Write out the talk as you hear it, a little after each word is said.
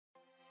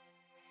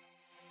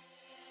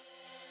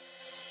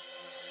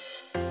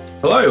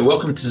Hello,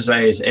 welcome to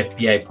today's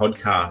FPA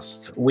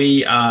podcast.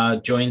 We are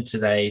joined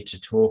today to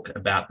talk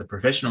about the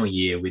professional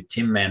year with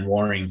Tim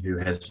Manwaring, who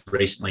has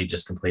recently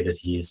just completed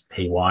his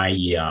PY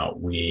year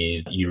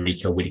with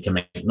Eureka Whittaker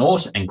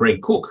Macnaught, and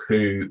Greg Cook,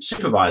 who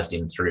supervised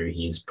him through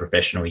his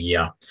professional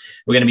year.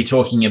 We're going to be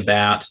talking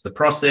about the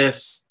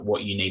process,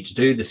 what you need to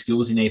do, the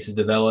skills you need to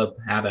develop,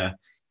 how to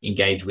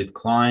engage with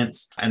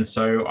clients. And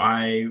so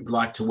I would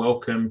like to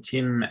welcome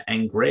Tim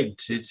and Greg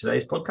to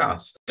today's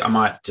podcast. I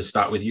might just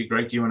start with you,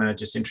 Greg. Do you want to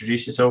just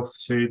introduce yourself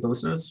to the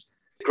listeners?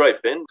 Great,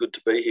 Ben. Good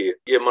to be here.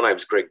 Yeah, my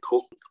name's Greg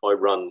Cook. I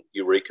run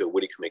Eureka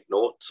Whittaker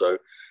Macnaught. So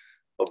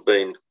I've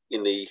been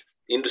in the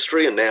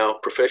industry and now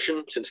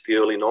profession since the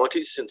early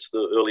 90s, since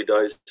the early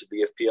days of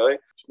the FPA.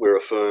 We're a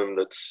firm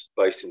that's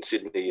based in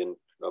Sydney and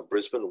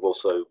Brisbane. We've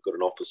also got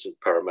an office in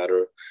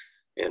Parramatta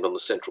and on the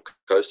central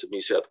coast of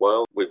New South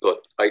Wales. We've got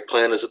 8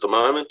 planners at the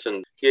moment.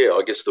 And yeah,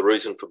 I guess the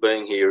reason for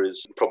being here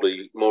is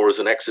probably more as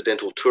an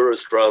accidental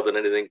tourist rather than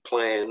anything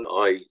planned.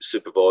 I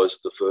supervised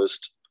the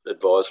first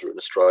advisor in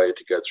Australia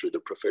to go through the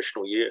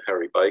professional year,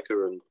 Harry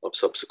Baker, and I've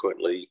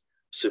subsequently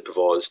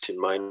supervised Tim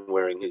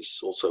Manwaring,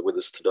 who's also with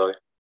us today.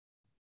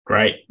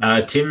 Great.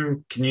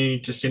 Tim, can you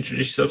just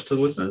introduce yourself to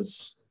the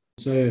listeners?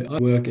 So I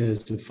work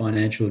as a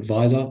financial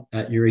advisor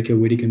at Eureka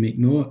Whittaker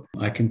Macnaught.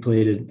 I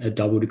completed a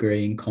double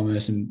degree in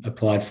commerce and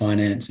applied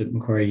finance at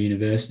Macquarie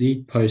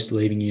University. Post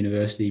leaving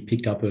university,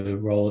 picked up a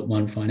role at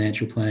one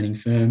financial planning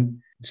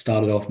firm.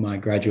 Started off my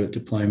graduate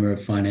diploma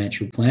of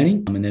financial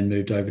planning and then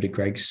moved over to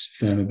Greg's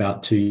firm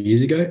about 2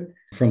 years ago.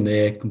 From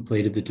there,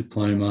 completed the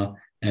diploma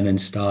and then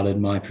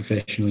started my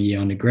professional year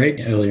under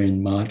Greg. Earlier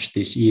in March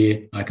this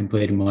year, I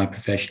completed my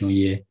professional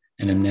year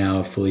and am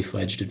now a fully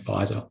fledged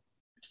advisor.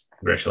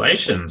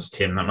 Congratulations,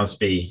 Tim. That must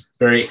be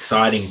very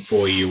exciting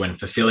for you and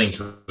fulfilling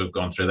to have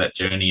gone through that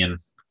journey and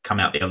come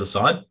out the other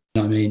side.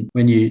 I mean,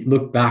 when you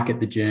look back at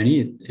the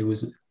journey, it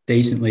was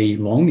decently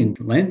long in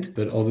length,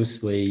 but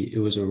obviously it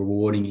was a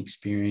rewarding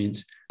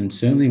experience and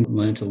certainly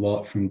learnt a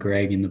lot from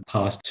Greg in the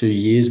past 2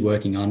 years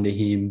working under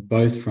him,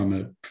 both from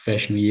a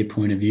professional year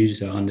point of view,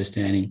 so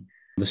understanding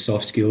the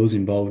soft skills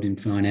involved in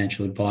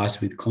financial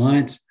advice with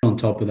clients. On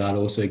top of that,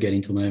 also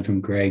getting to learn from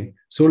Greg,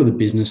 sort of the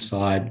business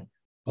side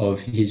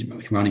of his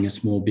running a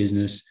small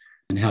business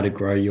and how to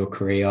grow your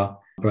career,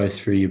 both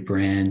through your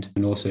brand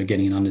and also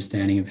getting an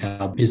understanding of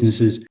how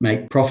businesses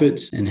make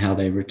profits and how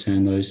they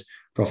return those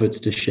profits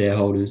to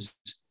shareholders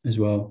as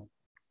well.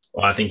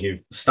 Well, I think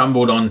you've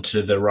stumbled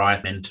onto the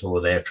right mentor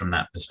there from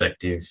that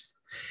perspective.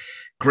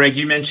 Greg,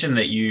 you mentioned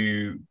that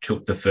you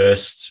took the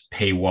first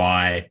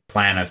PY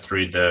planner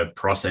through the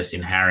process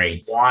in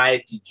Harry.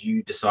 Why did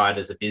you decide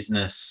as a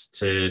business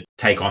to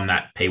take on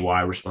that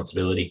PY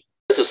responsibility?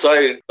 As I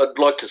say, I'd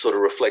like to sort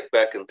of reflect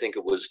back and think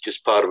it was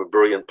just part of a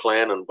brilliant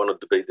plan and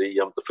wanted to be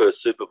the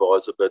first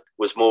supervisor, but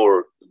was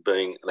more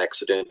being an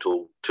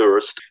accidental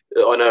tourist.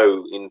 I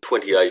know in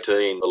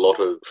 2018, a lot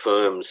of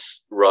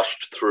firms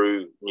rushed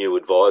through new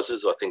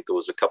advisors. I think there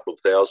was a couple of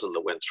thousand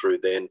that went through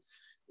then,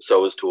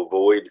 so as to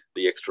avoid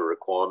the extra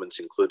requirements,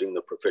 including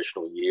the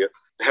professional year.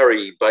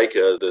 Harry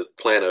Baker, the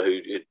planner who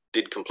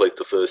did complete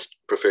the first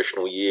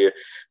professional year,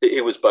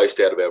 he was based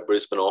out of our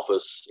Brisbane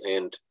office,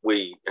 and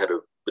we had a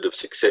bit of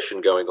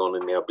succession going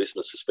on in our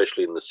business,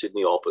 especially in the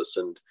Sydney office.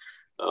 And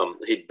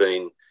he'd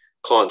been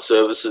client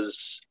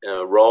services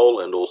role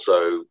and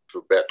also for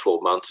about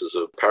 12 months as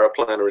a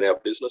paraplanner in our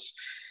business.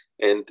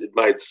 And it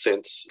made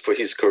sense for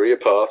his career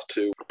path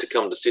to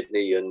come to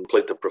Sydney and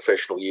complete the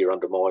professional year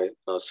under my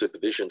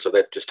supervision. So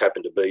that just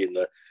happened to be in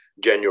the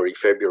January,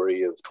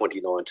 February of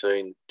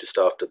 2019, just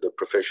after the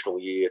professional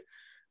year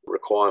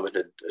requirement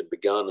had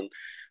begun. And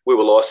we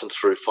were licensed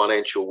through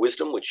Financial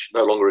Wisdom, which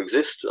no longer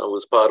exists. I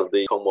was part of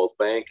the Commonwealth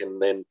Bank,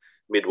 and then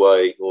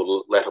midway or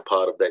the latter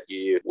part of that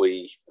year,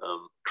 we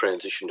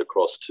transitioned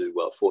across to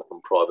Fortnum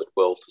Private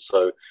Wealth.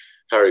 So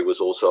Harry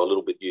was also a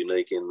little bit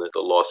unique in that the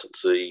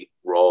licensee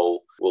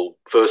role, well,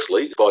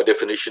 firstly, by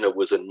definition, it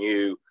was a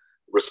new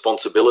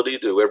responsibility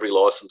to every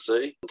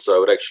licensee. And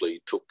so it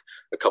actually took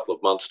a couple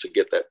of months to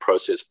get that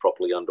process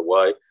properly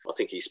underway. I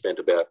think he spent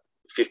about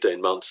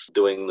 15 months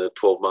doing the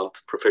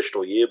 12-month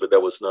professional year, but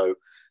that was no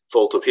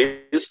fault of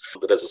his.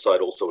 But as I say,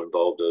 it also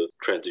involved a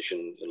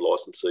transition in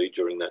licensee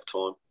during that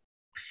time.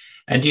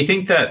 And do you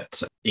think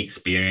that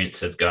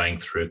experience of going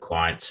through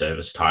client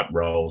service type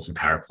roles and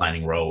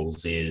paraplanning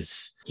roles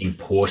is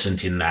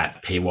important in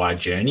that PY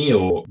journey,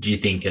 or do you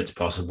think it's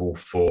possible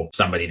for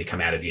somebody to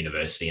come out of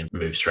university and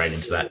move straight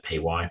into that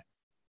PY?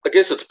 I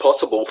guess it's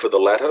possible for the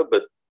latter,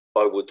 but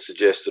I would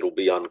suggest it'll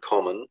be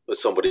uncommon for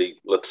somebody,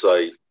 let's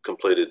say,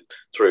 completed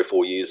 3 or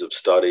 4 years of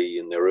study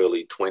in their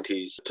early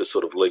 20s to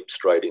sort of leap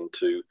straight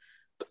into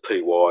the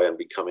PY and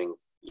becoming,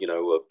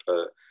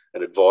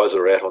 an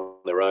advisor out on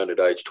their own at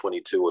age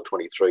 22 or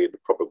 23.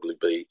 It'd probably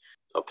be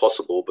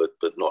possible, but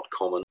not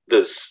common.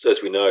 As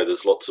we know,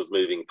 there's lots of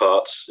moving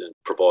parts, and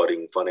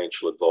providing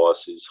financial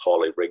advice is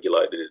highly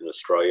regulated in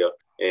Australia.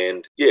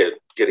 And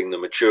getting the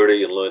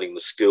maturity and learning the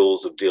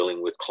skills of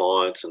dealing with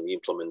clients and the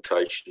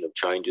implementation of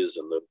changes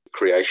and the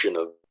creation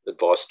of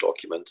advice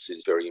documents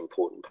is a very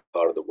important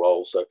part of the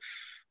role. So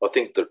I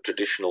think the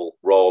traditional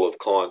role of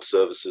client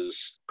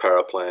services,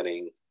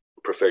 paraplanning,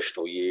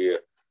 professional year,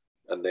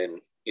 and then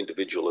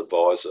individual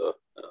advisor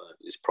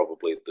is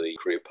probably the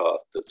career path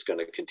that's going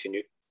to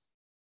continue.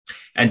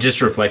 And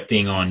just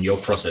reflecting on your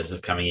process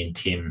of coming in,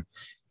 Tim,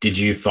 did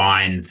you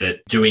find that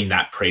doing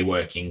that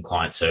pre-work in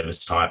client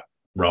service type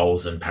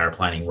roles and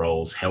paraplanning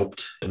roles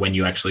helped when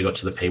you actually got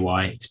to the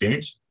PY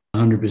experience?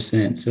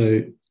 100%.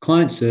 So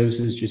client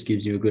services just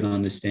gives you a good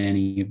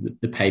understanding of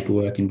the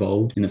paperwork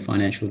involved in the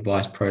financial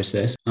advice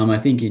process. I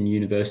think in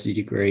university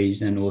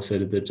degrees and also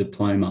to the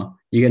diploma,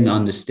 you get an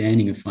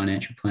understanding of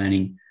financial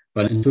planning,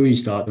 but until you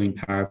start doing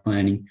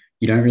paraplanning,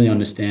 you don't really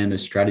understand the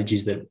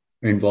strategies that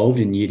are involved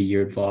in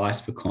year-to-year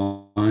advice for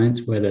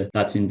clients, whether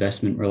that's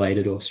investment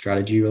related or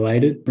strategy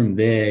related. From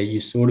there,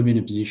 you're sort of in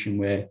a position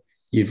where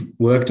you've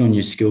worked on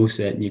your skill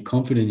set and you're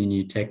confident in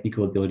your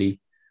technical ability,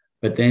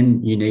 but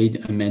then you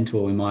need a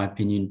mentor, in my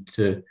opinion,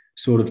 to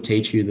sort of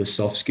teach you the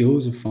soft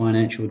skills of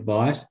financial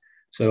advice.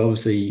 So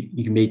obviously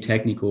you can be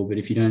technical, but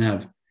if you don't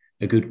have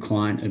a good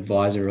client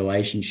advisor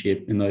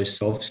relationship and those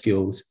soft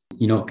skills,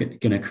 you're not going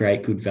to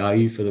create good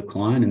value for the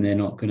client, and they're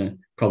not going to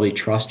probably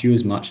trust you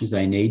as much as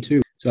they need to.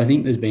 So I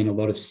think there's been a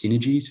lot of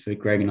synergies for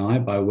Greg and I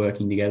by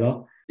working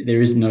together.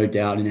 There is no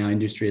doubt in our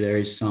industry, there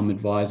is some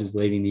advisors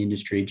leaving the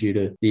industry due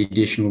to the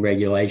additional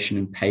regulation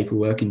and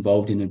paperwork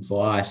involved in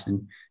advice.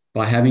 And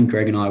by having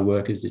Greg and I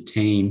work as a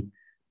team,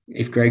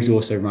 if Greg's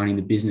also running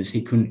the business,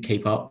 he couldn't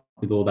keep up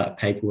with all that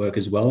paperwork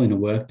as well in a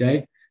work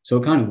day. So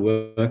it kind of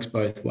works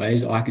both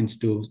ways. I can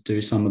still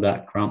do some of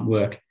that grunt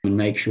work and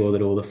make sure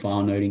that all the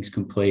file noting's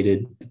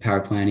completed,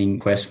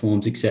 paraplanning, quest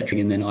forms, etc.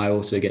 And then I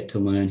also get to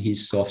learn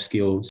his soft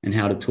skills and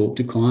how to talk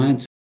to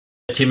clients.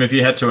 Tim, have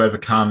you had to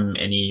overcome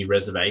any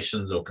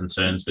reservations or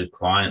concerns with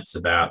clients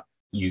about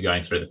you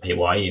going through the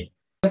PY year?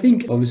 I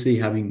think obviously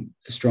having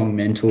a strong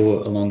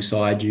mentor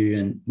alongside you,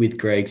 and with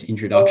Greg's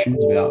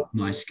introductions about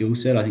my skill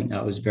set, I think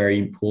that was very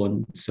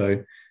important.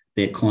 So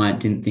the client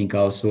didn't think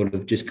I was sort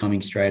of just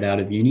coming straight out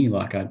of uni.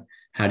 Like I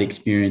had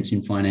experience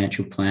in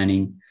financial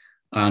planning.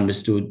 I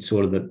understood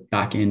sort of the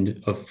back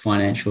end of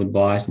financial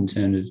advice in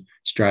terms of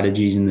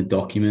strategies in the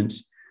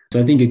documents. So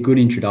I think a good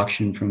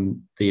introduction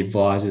from the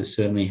advisor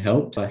certainly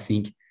helped. I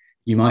think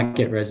you might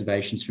get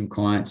reservations from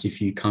clients if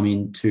you come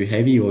in too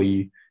heavy or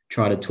you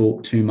try to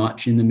talk too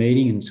much in the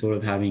meeting, and sort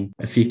of having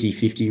a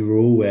 50-50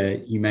 rule where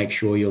you make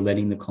sure you're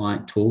letting the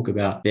client talk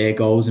about their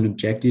goals and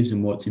objectives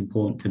and what's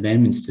important to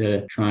them instead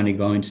of trying to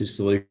go into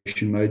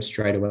solution mode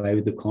straight away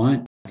with the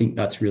client. I think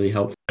that's really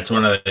helpful. It's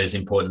one of those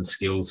important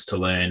skills to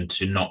learn,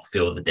 to not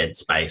fill the dead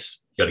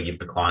space. You've got to give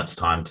the clients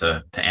time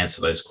to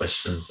answer those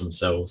questions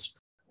themselves.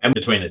 And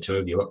between the two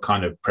of you, what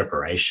kind of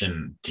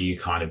preparation do you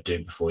kind of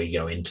do before you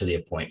go into the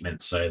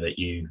appointment so that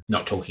you're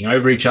not talking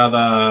over each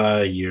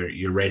other,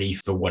 you're ready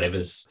for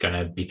whatever's going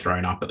to be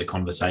thrown up at the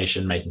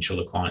conversation, making sure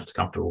the client's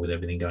comfortable with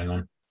everything going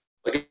on?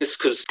 I guess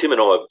because Tim and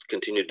I have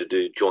continued to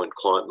do joint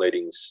client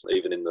meetings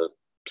even in the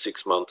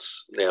 6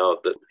 months now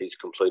that he's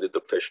completed the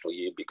professional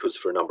year, because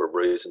for a number of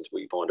reasons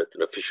we find it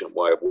an efficient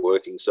way of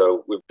working.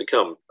 So we've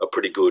become a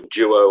pretty good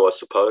duo, I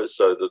suppose,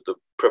 so that the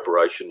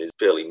preparation is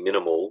fairly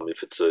minimal.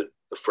 If it's a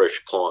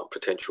fresh client,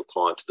 potential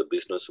client to the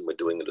business, and we're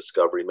doing a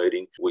discovery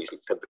meeting, we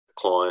have the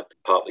client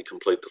partly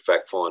complete the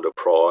fact finder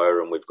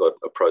prior, and we've got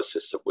a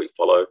process that we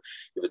follow.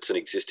 If it's an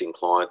existing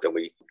client, then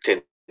we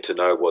tend to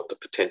know what the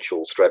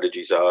potential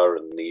strategies are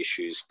and the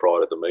issues prior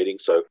to the meeting.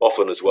 So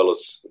often, as well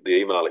as the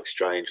email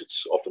exchange,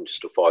 it's often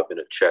just a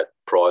 5-minute chat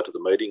prior to the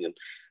meeting. And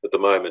at the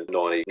moment,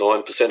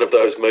 99% of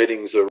those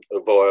meetings are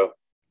via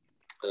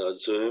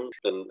Zoom.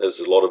 And as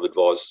a lot of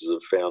advisors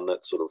have found,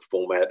 that sort of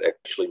format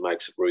actually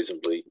makes it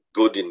reasonably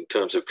good in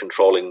terms of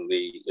controlling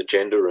the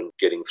agenda and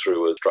getting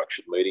through a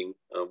structured meeting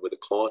with a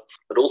client.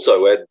 I'd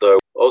also add, though,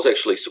 I was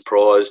actually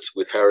surprised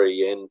with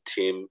Harry and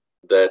Tim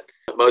that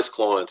most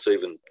clients,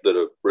 even that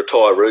are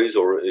retirees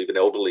or even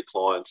elderly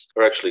clients,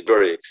 are actually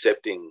very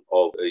accepting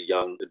of a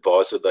young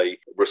advisor. They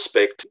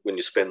respect when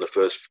you spend the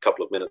first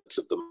couple of minutes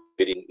of the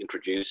meeting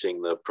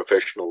introducing the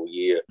professional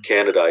year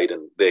candidate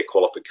and their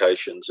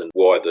qualifications and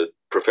why the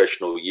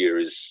professional year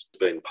has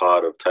been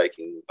part of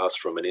taking us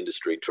from an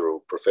industry to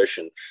a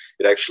profession.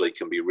 It actually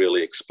can be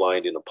really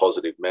explained in a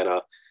positive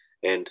manner.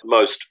 And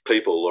most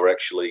people are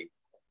actually,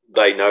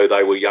 they know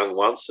they were young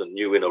once and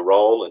new in a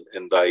role,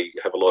 and they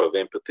have a lot of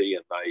empathy,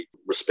 and they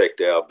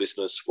respect our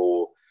business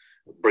for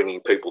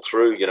bringing people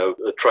through. You know,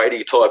 a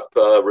tradie type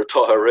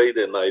retiree,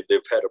 then they've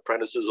had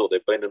apprentices or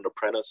they've been an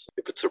apprentice.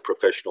 If it's a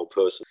professional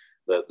person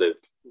that they've,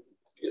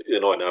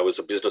 and I know as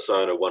a business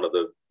owner, one of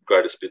the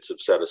greatest bits of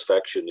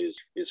satisfaction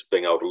is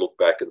being able to look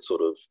back and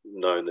sort of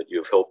known that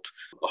you've helped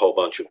a whole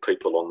bunch of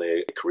people on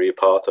their career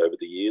path over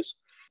the years.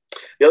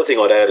 The other thing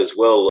I'd add as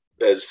well,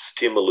 as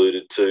Tim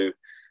alluded to,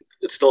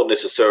 it's not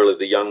necessarily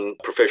the young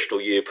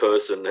professional year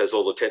person has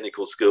all the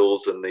technical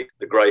skills and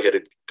the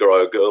grey-headed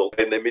girl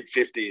in their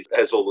mid-50s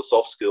has all the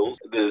soft skills.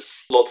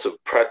 There's lots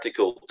of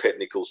practical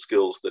technical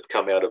skills that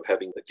come out of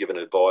having given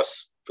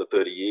advice for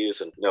 30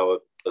 years and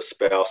a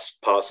spouse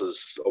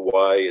passes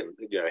away and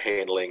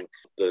handling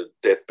the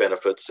death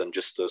benefits and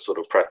just the sort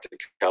of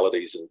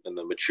practicalities and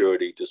the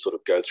maturity to sort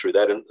of go through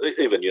that. And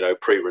even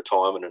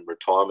pre-retirement and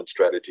retirement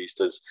strategies,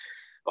 there's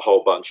a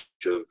whole bunch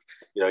of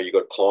you've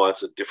got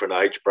clients at different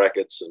age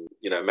brackets and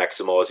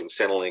maximizing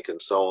Centrelink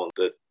and so on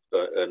that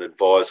an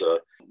advisor,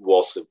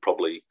 whilst they've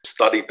probably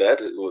studied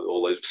that,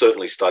 or they've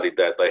certainly studied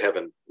that, they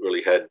haven't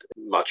really had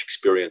much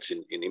experience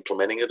in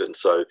implementing it. And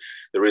so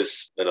there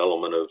is an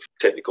element of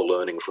technical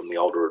learning from the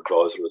older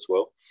advisor as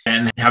well.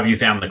 And how have you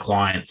found the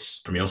clients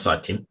from your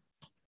side, Tim?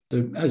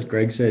 So as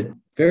Greg said,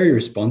 very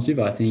responsive.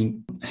 I think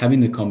having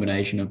the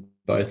combination of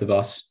both of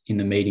us in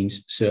the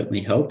meetings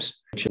certainly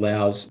helps, which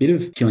allows a bit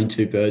of killing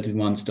two birds with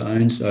one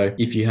stone. So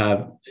if you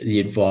have the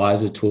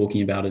advisor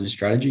talking about a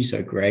strategy,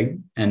 so Greg,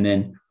 and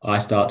then I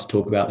start to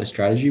talk about the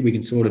strategy, we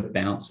can sort of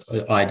bounce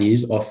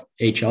ideas off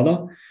each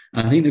other.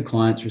 And I think the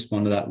clients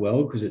respond to that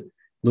well because it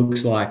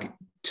looks like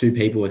two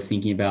people are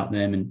thinking about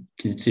them and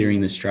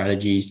considering the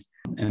strategies,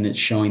 and it's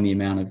showing the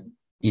amount of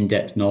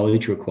in-depth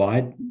knowledge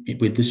required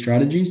with the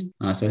strategies.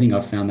 So I think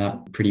I've found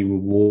that pretty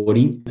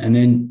rewarding. And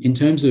then in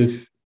terms of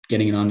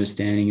getting an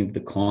understanding of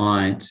the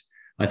clients,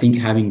 I think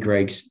having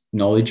Greg's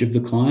knowledge of the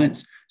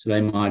clients, so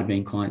they might have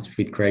been clients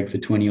with Greg for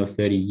 20 or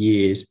 30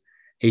 years,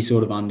 he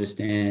sort of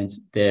understands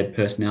their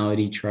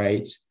personality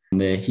traits,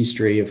 their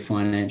history of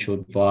financial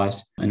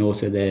advice, and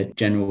also their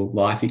general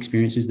life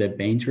experiences they've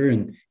been through.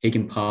 And he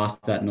can pass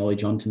that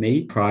knowledge on to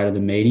me prior to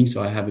the meeting.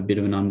 So I have a bit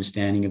of an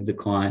understanding of the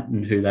client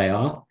and who they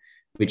are,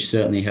 which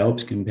certainly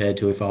helps compared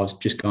to if I was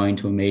just going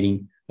to a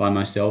meeting by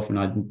myself and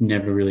I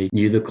never really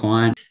knew the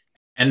client.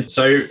 And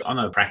so on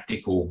a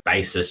practical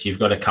basis, you've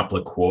got a couple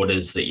of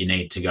quarters that you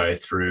need to go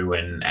through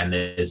and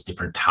there's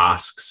different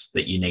tasks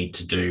that you need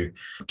to do.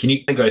 Can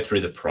you go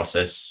through the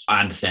process? I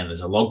understand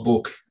there's a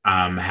logbook.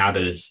 How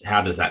does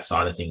that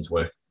side of things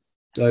work?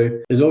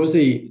 So there's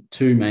obviously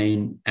two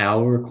main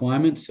hour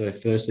requirements. So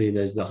firstly,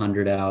 there's the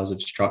 100 hours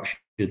of structured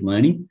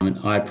learning. And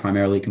I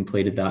primarily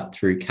completed that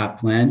through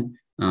Kaplan.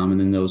 And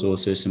then there was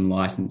also some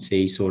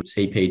licensee sort of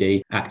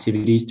CPD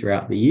activities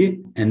throughout the year.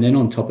 And then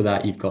on top of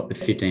that, you've got the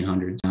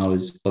 1,500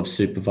 hours of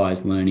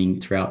supervised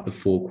learning throughout the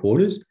 4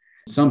 quarters.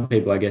 Some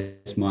people, I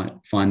guess, might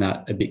find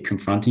that a bit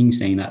confronting,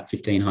 seeing that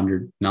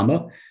 1,500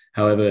 number.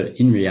 However,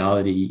 in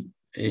reality,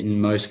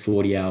 in most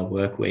 40-hour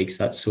work weeks,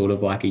 that's sort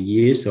of like a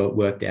year. So it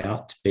worked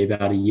out to be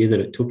about a year that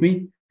it took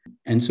me.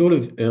 And sort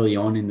of early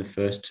on in the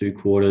first 2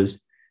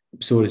 quarters,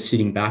 sort of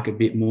sitting back a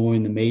bit more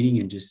in the meeting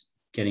and just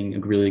getting a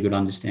really good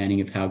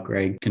understanding of how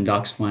Greg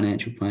conducts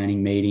financial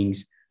planning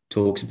meetings,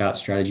 talks about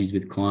strategies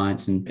with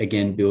clients, and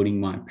again, building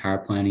my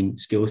paraplanning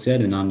skill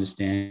set and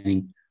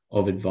understanding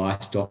of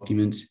advice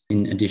documents.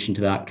 In addition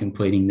to that,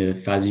 completing the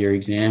FASIA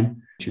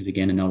exam, which was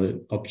again another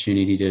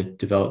opportunity to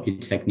develop your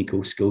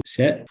technical skill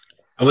set.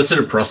 And what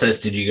sort of process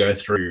did you go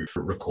through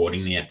for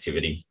recording the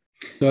activity?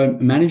 So I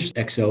managed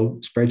Excel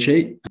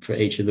spreadsheet for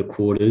each of the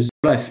quarters.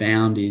 What I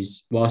found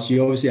is, whilst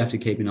you obviously have to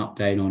keep an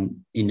update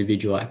on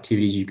individual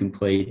activities you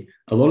complete,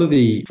 a lot of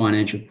the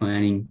financial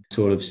planning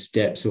sort of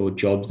steps or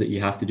jobs that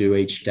you have to do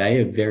each day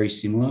are very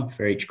similar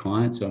for each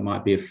client. So it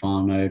might be a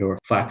file note or a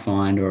fact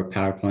find or a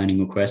power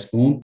planning request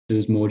form. It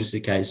was more just a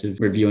case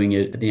of reviewing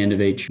it at the end of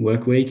each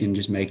work week and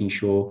just making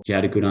sure you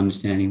had a good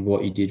understanding of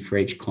what you did for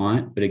each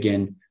client. But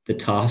again, the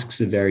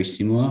tasks are very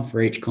similar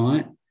for each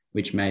client,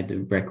 which made the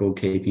record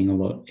keeping a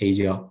lot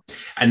easier.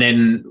 And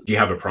then do you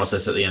have a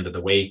process at the end of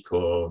the week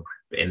or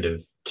end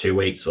of 2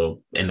 weeks or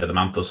end of the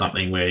month or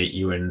something where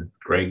you and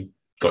Greg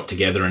got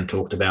together and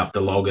talked about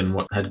the log and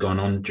what had gone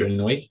on during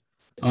the week?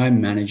 I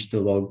managed the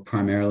log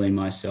primarily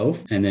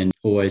myself and then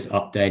always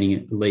updating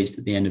it at least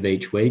at the end of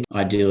each week,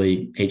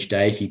 ideally each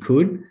day if you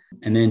could,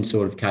 and then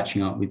sort of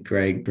catching up with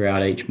Greg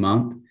throughout each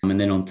month. And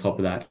then on top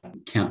of that,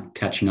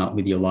 catching up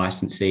with your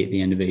licensee at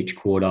the end of each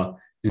quarter,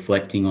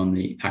 reflecting on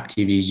the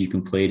activities you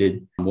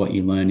completed, what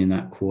you learned in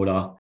that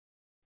quarter.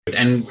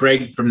 And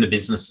Greg, from the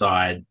business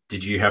side,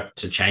 did you have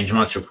to change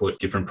much or put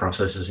different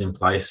processes in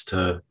place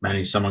to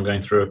manage someone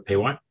going through a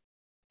PY?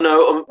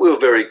 No, we were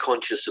very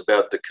conscious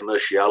about the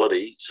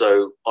commerciality.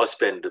 So I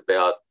spend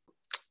about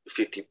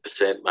 50%,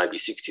 maybe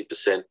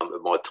 60%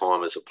 of my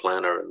time as a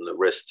planner and the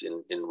rest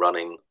in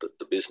running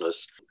the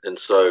business. And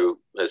so,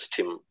 as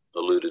Tim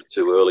alluded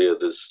to earlier,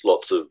 there's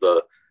lots of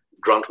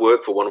grunt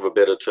work, for want of a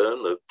better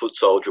term, the foot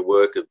soldier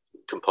work of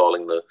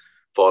compiling the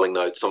filing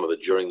notes, some of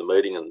it during the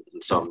meeting and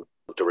some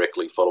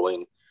directly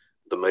following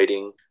the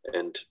meeting,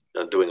 and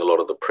doing a lot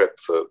of the prep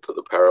for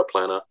the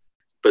paraplanner.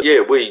 But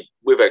yeah,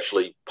 we've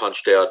actually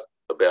punched out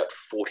about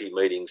 40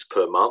 meetings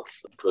per month.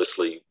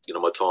 Firstly,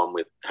 my time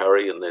with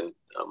Harry and then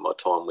my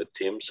time with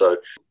Tim. So,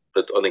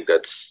 but I think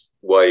that's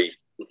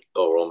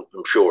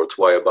I'm sure it's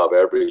way above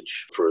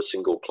average for a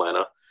single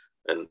planner.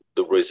 And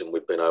the reason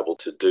we've been able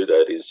to do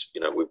that is,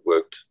 we've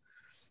worked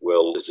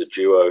well as a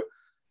duo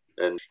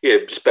And yeah,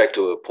 just back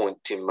to a point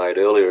Tim made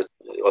earlier,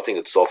 I think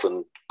it's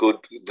often good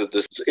that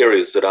there's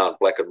areas that aren't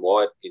black and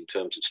white in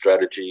terms of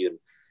strategy and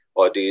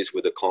ideas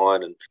with a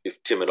client. And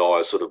if Tim and I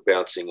are sort of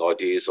bouncing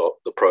ideas off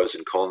the pros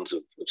and cons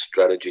of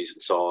strategies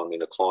and so on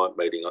in a client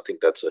meeting, I think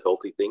that's a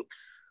healthy thing.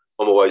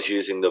 I'm always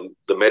using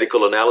the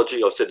medical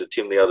analogy. I said to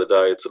Tim the other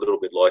day, it's a little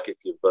bit like if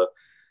you've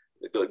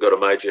got a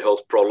major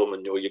health problem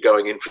and you're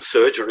going in for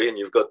surgery and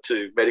you've got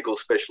two medical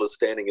specialists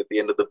standing at the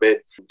end of the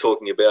bed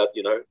talking about,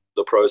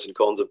 the pros and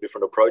cons of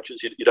different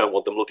approaches. You don't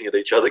want them looking at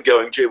each other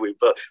going, gee, we've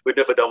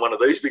never done one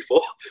of these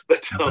before.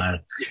 But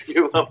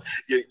you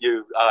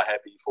are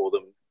happy for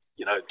them,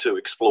 to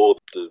explore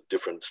the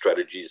different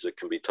strategies that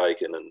can be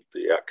taken and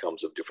the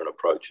outcomes of different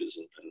approaches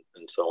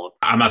and so on.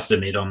 I must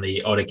admit, on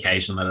the odd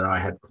occasion that I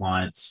had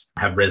clients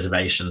have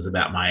reservations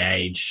about my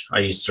age, I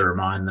used to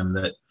remind them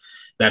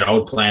that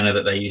old planner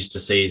that they used to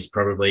see is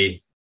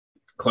probably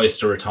close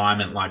to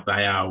retirement like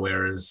they are,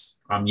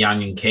 whereas I'm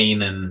young and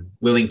keen and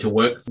willing to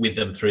work with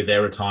them through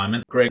their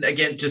retirement. Greg,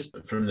 again, just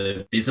from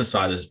the business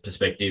side's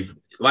perspective,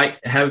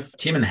 have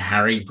Tim and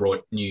Harry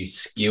brought new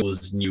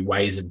skills, new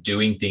ways of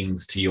doing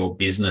things to your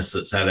business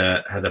that's had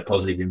a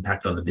positive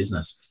impact on the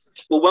business?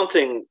 Well, one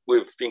thing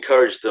we've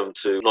encouraged them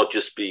to not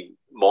just be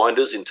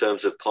minders in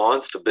terms of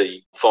clients, to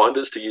be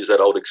finders, to use that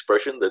old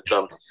expression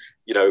that,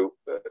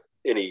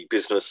 any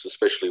business,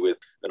 especially with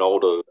an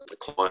older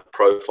client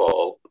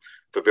profile,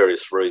 for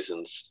various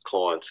reasons,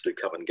 clients do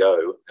come and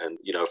go. And,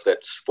 if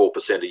that's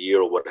 4% a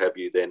year or what have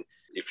you, then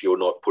if you're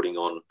not putting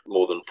on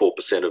more than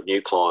 4% of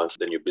new clients,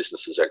 then your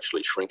business is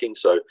actually shrinking.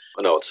 So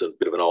I know it's a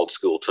bit of an old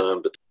school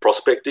term, but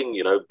prospecting,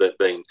 but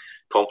being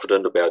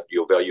confident about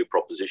your value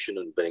proposition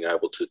and being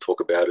able to talk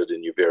about it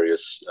in your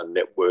various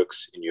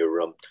networks in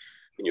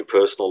your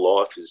personal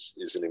life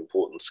is an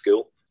important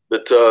skill.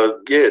 But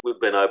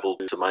we've been able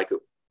to make it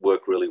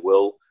work really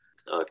well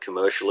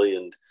commercially,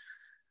 and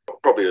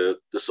probably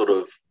the sort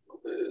of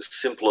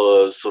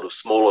simpler, sort of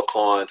smaller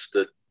clients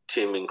that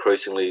Tim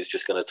increasingly is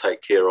just going to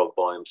take care of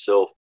by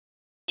himself.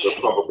 We're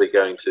probably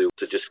going to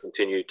just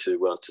continue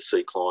to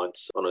see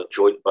clients on a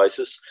joint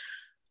basis.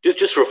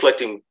 Just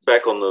reflecting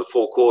back on the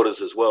 4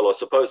 quarters as well, I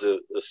suppose a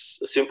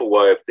simple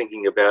way of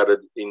thinking about it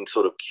in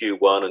sort of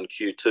Q1 and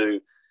Q2,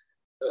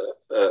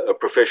 a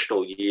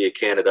professional year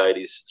candidate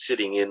is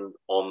sitting in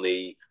on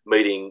the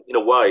meeting in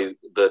a way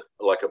that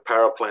like a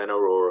paraplanner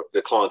or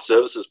a client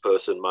services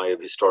person may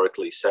have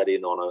historically sat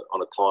in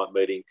on a client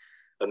meeting.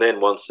 And then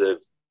once they've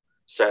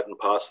sat and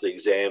passed the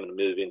exam and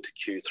move into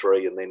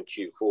Q3 and then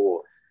Q4,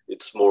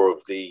 it's more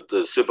of the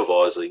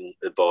supervising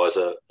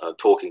advisor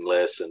talking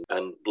less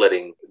and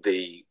letting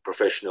the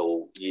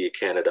professional year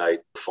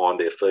candidate find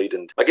their feet.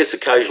 And I guess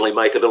occasionally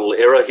make a little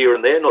error here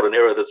and there, not an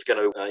error that's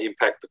going to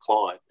impact the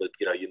client, but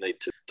you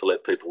need to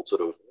let people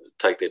sort of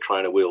take their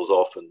trainer wheels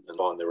off and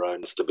find their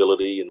own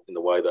stability in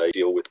the way they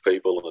deal with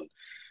people and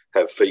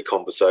have fee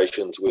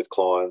conversations with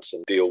clients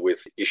and deal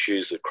with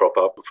issues that crop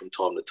up from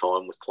time to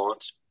time with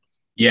clients.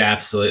 Yeah,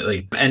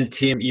 absolutely. And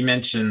Tim, you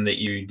mentioned that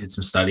you did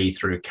some study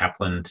through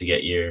Kaplan to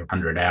get your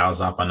 100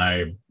 hours up. I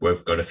know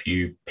we've got a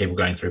few people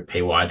going through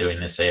PY doing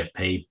their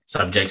CFP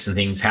subjects and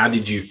things. How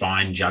did you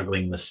find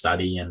juggling the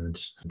study and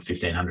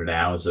 1,500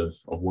 hours of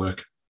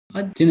work?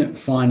 I didn't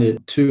find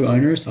it too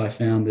onerous. I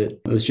found that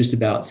it was just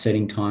about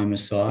setting time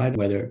aside,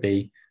 whether it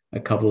be a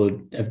couple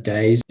of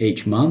days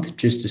each month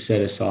just to set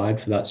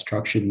aside for that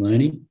structured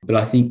learning. But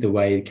I think the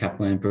way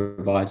Kaplan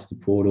provides the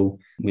portal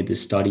with the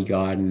study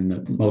guide and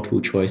the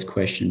multiple choice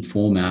question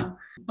format,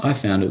 I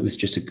found it was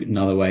just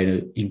another way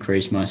to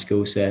increase my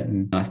skill set.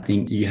 And I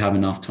think you have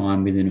enough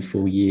time within a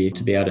full year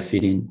to be able to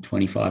fit in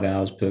 25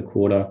 hours per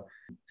quarter,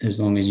 as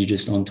long as you're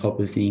just on top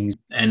of things.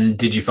 And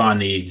did you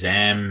find the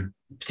exam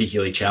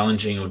particularly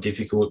challenging or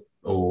difficult,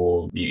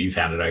 or you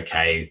found it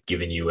okay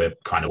given you were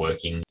kind of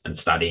working and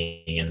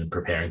studying and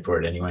preparing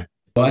for it anyway?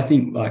 Well, I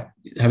think like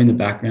having the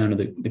background of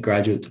the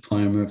graduate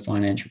diploma of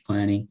financial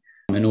planning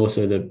and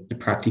also the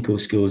practical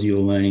skills you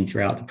were learning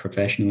throughout the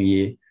professional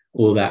year,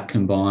 all that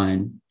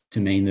combined to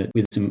mean that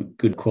with some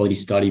good quality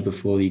study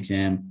before the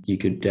exam, you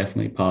could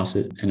definitely pass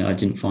it. And I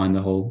didn't find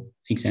the whole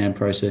exam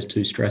process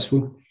too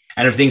stressful.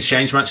 And have things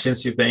changed much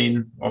since you've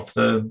been off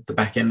the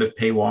back end of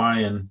PY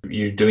and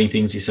you're doing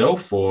things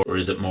yourself, or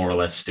is it more or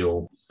less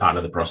still part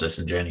of the process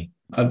and journey?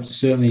 I'm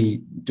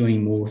certainly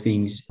doing more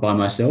things by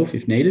myself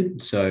if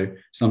needed. So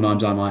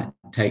sometimes I might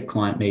take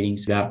client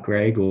meetings without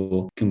Greg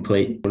or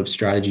complete sort of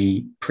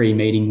strategy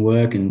pre-meeting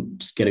work and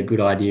just get a good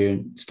idea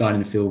and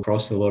starting to feel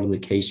across a lot of the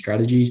key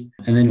strategies.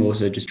 And then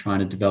also just trying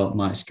to develop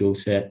my skill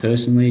set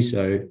personally.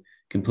 So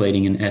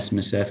completing an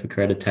SMSF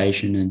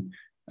accreditation and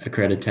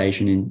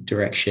accreditation in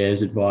direct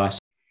shares advice.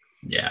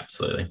 Yeah,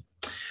 absolutely.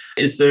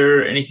 Is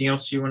there anything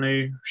else you want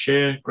to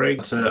share,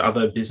 Greg, to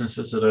other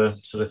businesses that are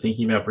sort of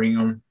thinking about bringing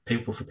on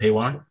people for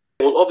PY?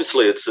 Well,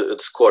 obviously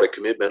it's quite a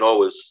commitment. I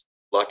was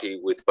lucky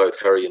with both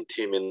Harry and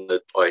Tim in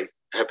that I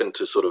happened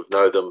to sort of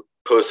know them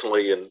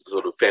personally and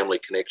sort of family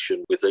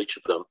connection with each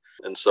of them.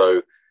 And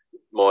so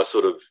my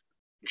sort of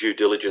due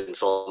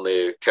diligence on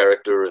their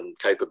character and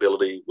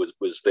capability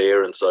was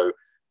there. And so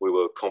we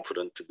were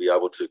confident to be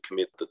able to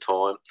commit the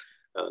time.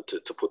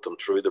 to put them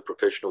through the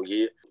professional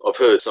year. I've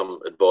heard some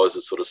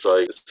advisors sort of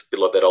say, it's a bit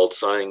like that old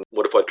saying,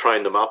 what if I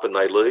train them up and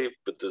they leave?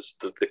 But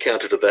the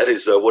counter to that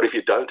is, what if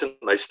you don't and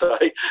they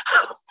stay?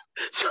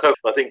 So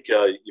I think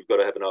you've got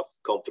to have enough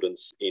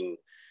confidence in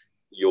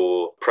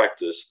your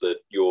practice that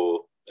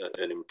you're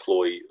an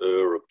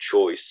employer of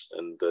choice,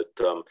 and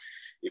that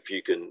if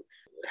you can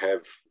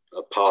have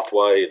a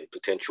pathway and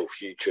potential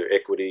future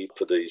equity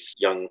for these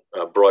young,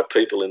 bright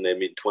people in their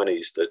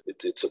mid-20s, that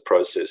it's a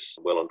process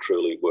well and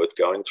truly worth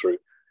going through.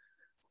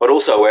 I'd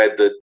also add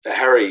that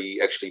Harry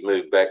actually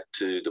moved back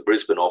to the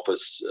Brisbane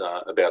office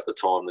about the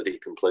time that he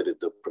completed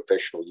the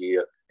professional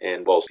year.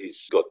 And whilst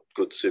he's got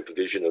good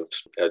supervision of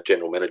our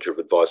General Manager of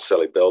Advice,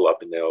 Sally Bell,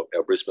 up in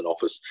our Brisbane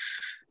office,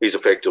 he's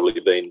effectively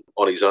been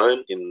on his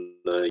own in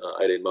the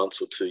 18 months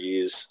or 2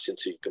 years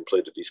since he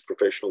completed his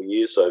professional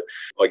year. So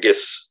I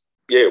guess,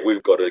 yeah,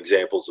 we've got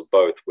examples of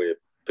both where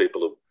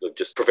people have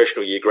just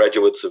professional year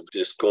graduates have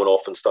just gone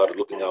off and started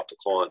looking after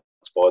clients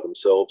by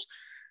themselves.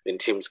 In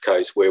Tim's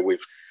case, where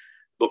we've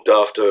looked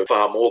after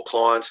far more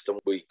clients than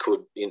we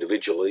could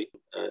individually,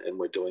 and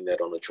we're doing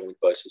that on a joint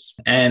basis.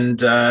 And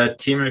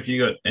Tim, have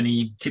you got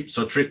any tips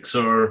or tricks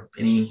or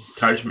any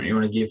encouragement you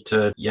want to give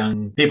to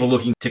young people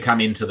looking to come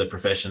into the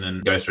profession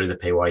and go through the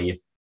PY year?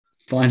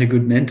 Find a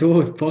good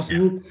mentor if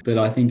possible, but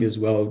I think as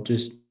well,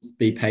 just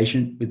be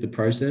patient with the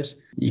process.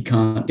 You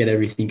can't get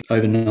everything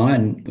overnight.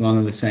 And one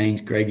of the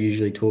sayings Greg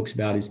usually talks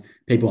about is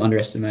people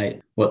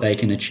underestimate what they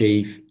can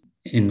achieve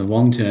in the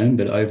long term,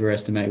 but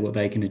overestimate what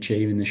they can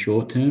achieve in the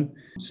short term.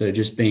 So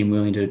just being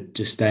willing to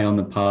just stay on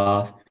the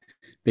path,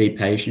 be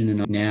patient.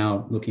 And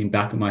now looking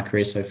back at my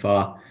career so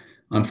far,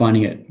 I'm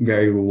finding it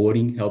very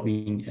rewarding,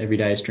 helping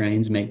everyday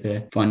Australians make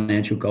their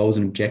financial goals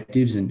and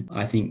objectives. And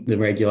I think the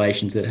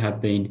regulations that have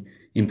been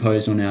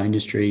imposed on our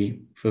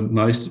industry for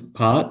most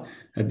part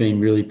have been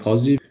really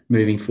positive.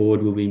 Moving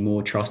forward, we'll be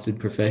more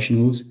trusted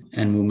professionals,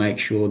 and we'll make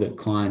sure that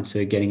clients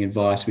are getting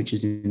advice which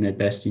is in their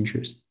best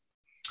interest.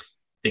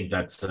 I think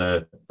that's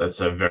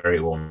a very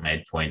well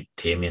made point,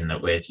 Tim, in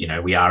that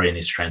we are in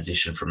this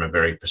transition from a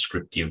very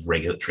prescriptive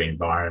regulatory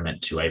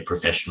environment to a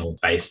professional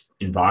based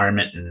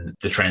environment, and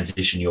the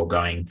transition you're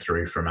going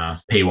through from a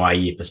PY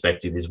year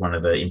perspective is one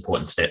of the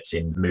important steps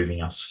in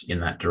moving us in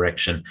that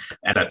direction.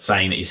 And that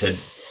saying that you said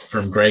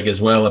from Greg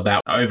as well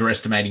about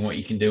overestimating what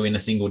you can do in a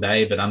single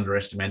day, but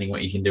underestimating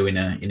what you can do in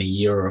a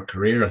year or a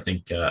career, I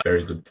think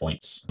very good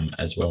points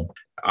as well.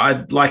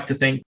 I'd like to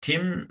thank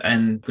Tim,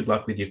 and good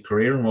luck with your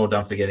career, and well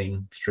done for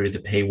getting through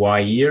the PY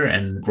year.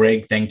 And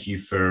Greg, thank you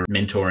for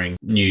mentoring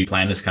new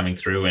planners coming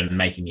through and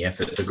making the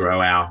effort to grow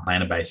our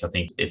planner base. I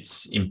think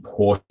it's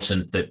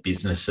important that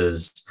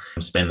businesses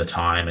spend the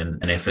time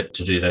and effort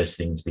to do those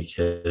things,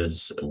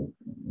 because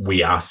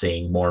we are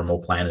seeing more and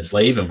more planners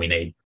leave, and we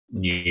need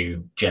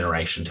new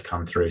generation to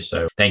come through.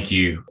 So thank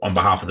you on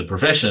behalf of the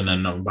profession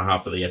and on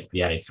behalf of the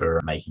FPA for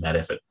making that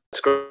effort.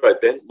 That's great,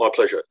 Ben. My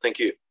pleasure. Thank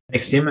you.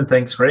 Thanks, Tim, and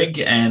thanks, Greg.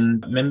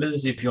 And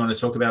members, if you want to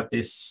talk about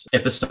this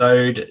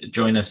episode,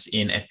 join us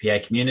in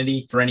FPA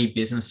Community. For any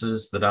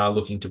businesses that are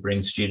looking to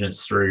bring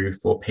students through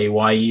for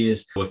PY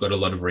years, we've got a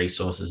lot of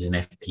resources in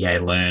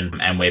FPA Learn,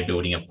 and we're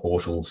building a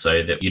portal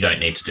so that you don't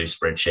need to do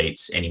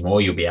spreadsheets anymore.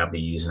 You'll be able to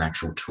use an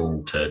actual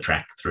tool to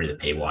track through the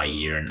PY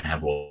year and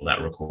have all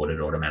that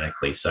recorded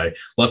automatically. So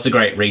lots of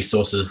great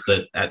resources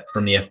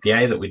from the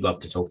FPA that we'd love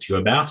to talk to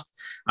you about.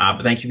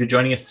 But thank you for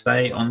joining us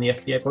today on the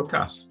FPA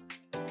podcast.